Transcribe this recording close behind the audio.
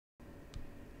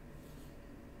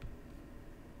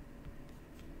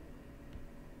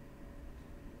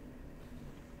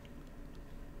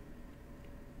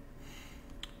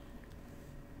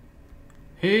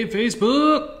Hey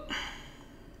Facebook,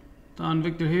 Don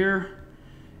Victor here,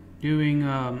 doing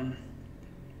my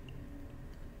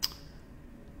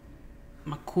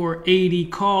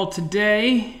CORE80 call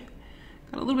today.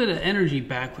 Got a little bit of energy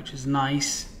back, which is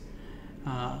nice.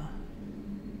 Let's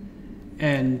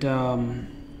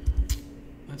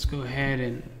go ahead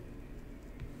and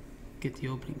get the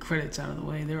opening credits out of the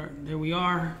way. There we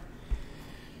are.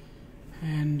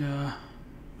 And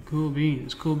cool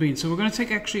beans, cool beans. So we're going to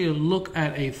take actually a look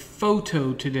at a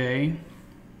photo today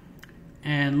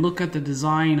and look at the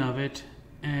design of it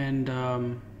and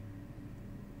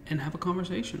have a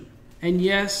conversation. And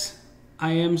yes,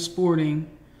 I am sporting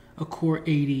a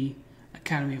CORE80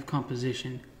 Academy of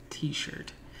Composition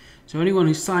t-shirt. So anyone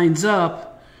who signs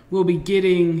up will be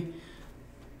getting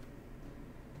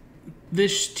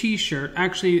this t-shirt.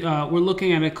 Actually, we're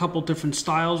looking at a couple different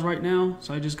styles right now.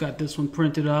 So I just got this one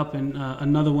printed up and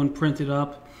another one printed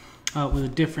up with a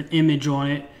different image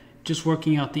on it. Just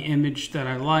working out the image that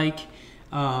I like.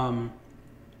 And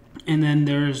then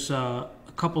there's a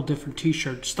couple different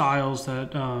t-shirt styles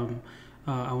that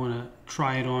I want to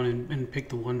try it on and pick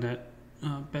the one that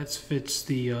best fits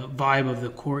the vibe of the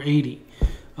CORE80.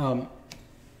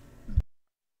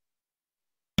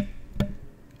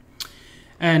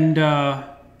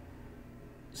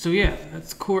 So yeah,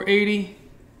 that's CORE80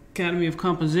 Academy of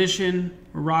Composition.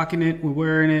 We're rocking it, we're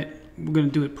wearing it, we're going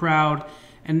to do it proud.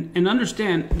 And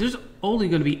understand, there's only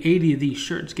going to be 80 of these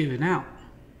shirts given out.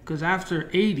 Because after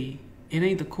 80, it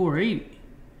ain't the CORE80.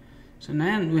 So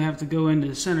then we have to go into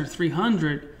the Center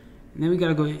 300, and then we got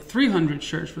to go get 300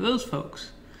 shirts for those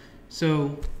folks.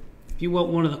 So if you want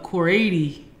one of the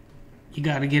CORE80, you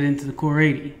got to get into the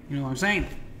CORE80. You know what I'm saying?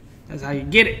 That's how you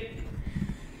get it.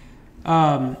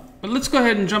 But let's go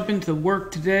ahead and jump into the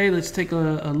work today. Let's take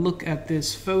a look at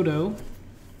this photo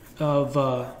of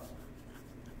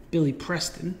Billy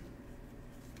Preston.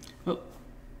 Oh,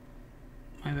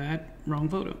 my bad. Wrong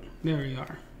photo. There you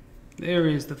are. There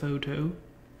is the photo.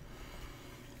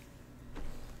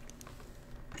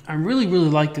 I really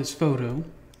like this photo.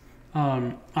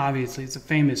 Obviously, it's a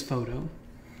famous photo.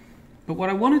 But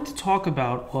what I wanted to talk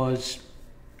about was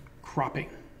cropping.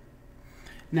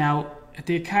 Now, at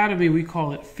the Academy, we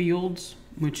call it fields,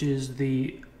 which is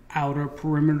the outer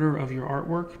perimeter of your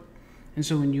artwork. And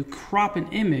so when you crop an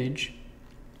image,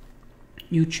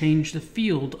 you change the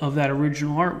field of that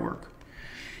original artwork.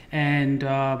 And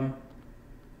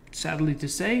sadly to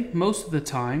say, most of the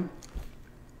time,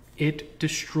 it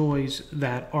destroys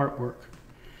that artwork.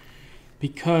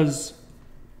 Because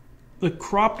the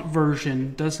cropped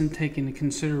version doesn't take into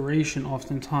consideration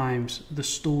oftentimes the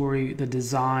story, the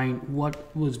design,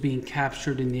 what was being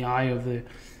captured in the eye of the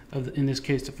in this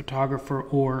case the photographer,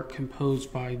 or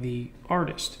composed by the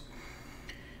artist.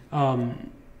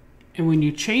 And when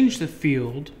you change the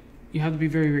field, you have to be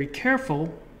very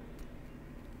careful.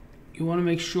 You want to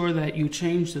make sure that you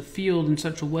change the field in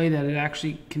such a way that it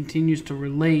actually continues to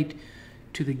relate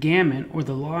to the gamut or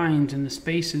the lines and the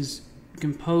spaces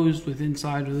composed with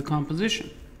inside of the composition.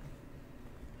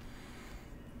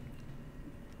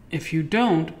 If you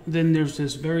don't, then there's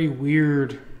this very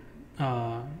weird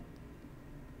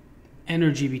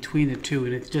energy between the two,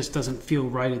 and it just doesn't feel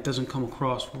right. It doesn't come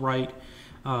across right.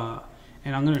 And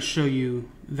I'm going to show you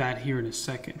that here in a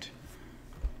second.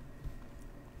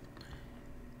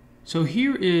 So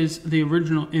here is the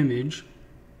original image,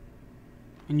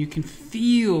 and you can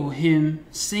feel him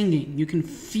singing. You can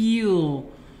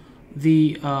feel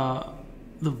the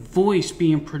voice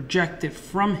being projected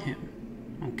from him,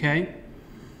 okay?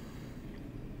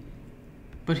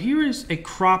 But here is a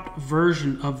cropped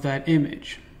version of that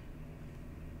image,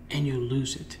 and you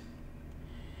lose it.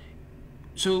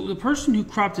 So the person who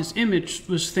cropped this image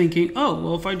was thinking, oh,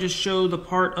 well, if I just show the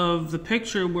part of the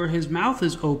picture where his mouth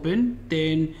is open,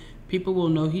 then people will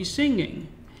know he's singing.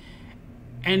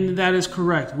 And that is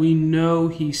correct. We know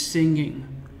he's singing,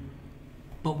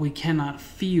 but we cannot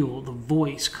feel the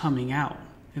voice coming out.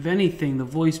 If anything, the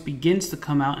voice begins to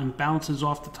come out and bounces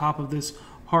off the top of this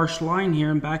harsh line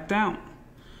here and back down.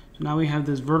 So now we have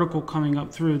this vertical coming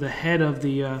up through the head of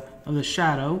the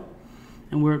shadow,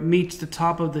 and where it meets the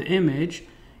top of the image,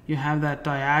 you have that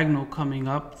diagonal coming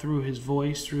up through his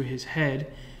voice, through his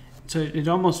head. So it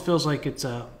almost feels like it's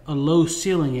a low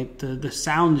ceiling. The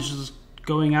sound is just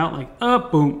going out like,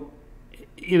 boom.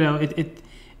 You know,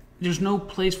 there's no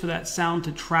place for that sound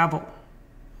to travel.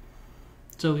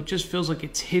 So it just feels like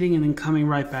it's hitting and then coming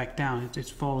right back down. It's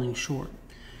falling short.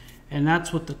 And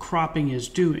that's what the cropping is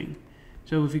doing.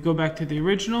 So if you go back to the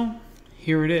original,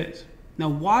 here it is. Now,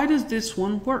 why does this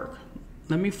one work?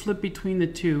 Let me flip between the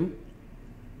two.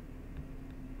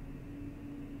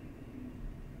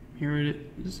 Here it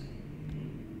is.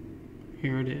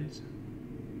 Here it is.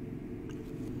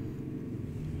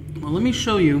 Well, let me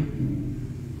show you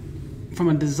from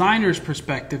a designer's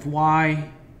perspective why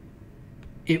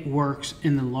it works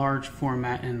in the large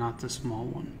format and not the small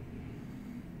one.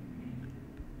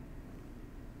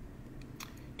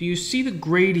 Do you see the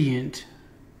gradient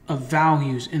of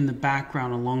values in the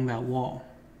background along that wall?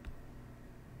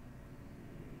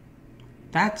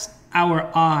 That's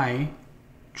our eye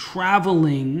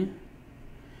traveling.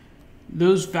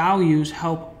 Those values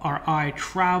help our eye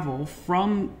travel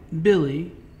from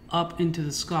Billy up into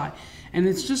the sky. And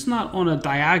it's just not on a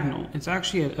diagonal. It's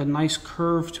actually a nice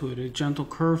curve to it, a gentle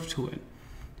curve to it.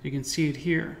 You can see it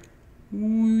here.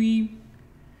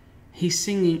 He's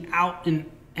singing out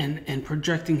and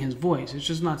projecting his voice. It's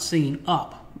just not singing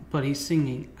up, but he's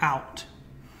singing out.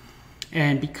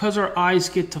 And because our eyes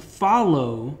get to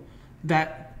follow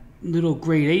that little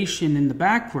gradation in the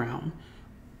background,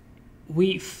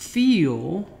 we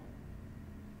feel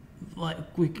like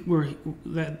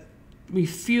we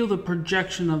feel the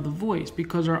projection of the voice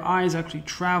because our eye is actually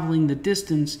traveling the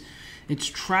distance. It's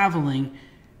traveling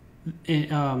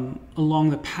along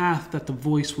the path that the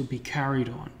voice would be carried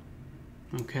on.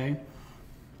 Okay?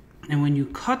 And when you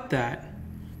cut that,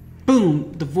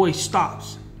 boom, the voice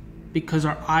stops because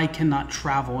our eye cannot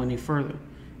travel any further.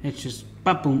 It's just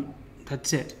boom,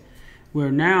 that's it.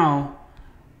 Where now,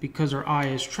 because our eye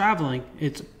is traveling,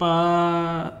 it's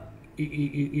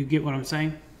you get what I'm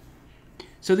saying?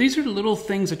 So these are the little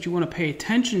things that you want to pay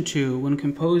attention to when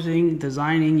composing,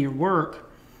 designing your work,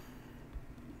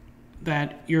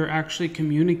 that you're actually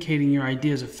communicating your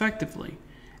ideas effectively.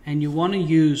 And you want to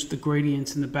use the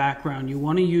gradients in the background. You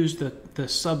want to use the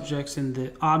subjects and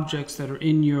the objects that are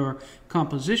in your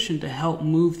composition to help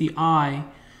move the eye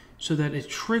so that it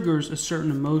triggers a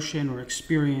certain emotion or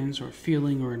experience or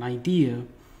feeling or an idea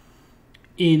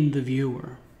in the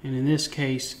viewer. And in this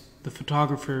case, the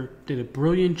photographer did a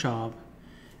brilliant job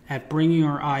at bringing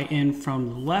our eye in from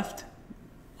the left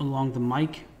along the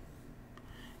mic.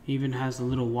 He even has a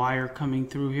little wire coming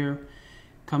through here,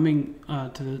 coming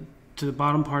to the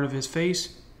bottom part of his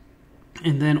face,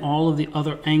 and then all of the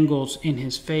other angles in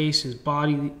his face, his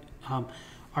body,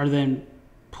 are then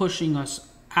pushing us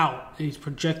out. He's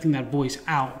projecting that voice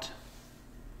out.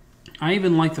 I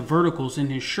even like the verticals in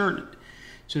his shirt,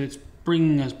 so it's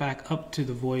bringing us back up to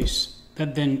the voice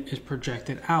that then is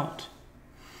projected out.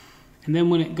 And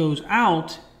then when it goes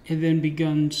out, it then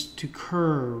begins to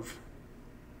curve.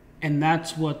 And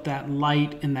that's what that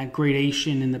light and that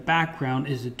gradation in the background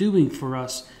is doing for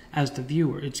us as the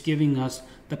viewer. It's giving us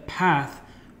the path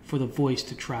for the voice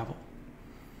to travel.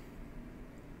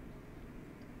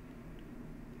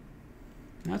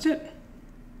 That's it.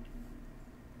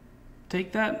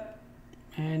 Take that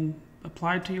and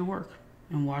apply it to your work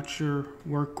and watch your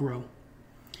work grow.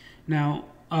 Now,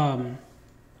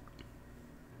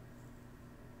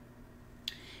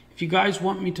 if you guys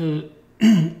want me to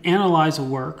analyze a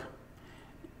work,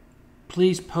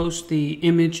 please post the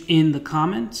image in the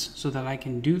comments so that I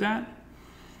can do that.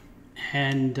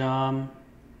 And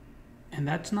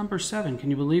that's number 7. Can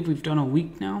you believe we've done a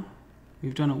week now?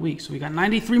 We've done a week. So we got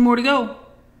 93 more to go.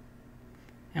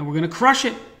 And we're going to crush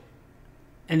it.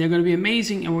 And they're going to be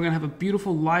amazing. And we're going to have a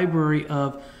beautiful library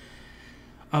of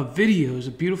videos,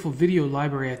 a beautiful video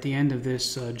library at the end of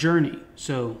this journey.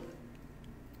 So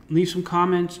leave some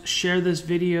comments, share this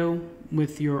video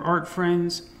with your art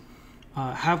friends,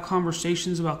 have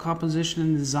conversations about composition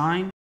and design.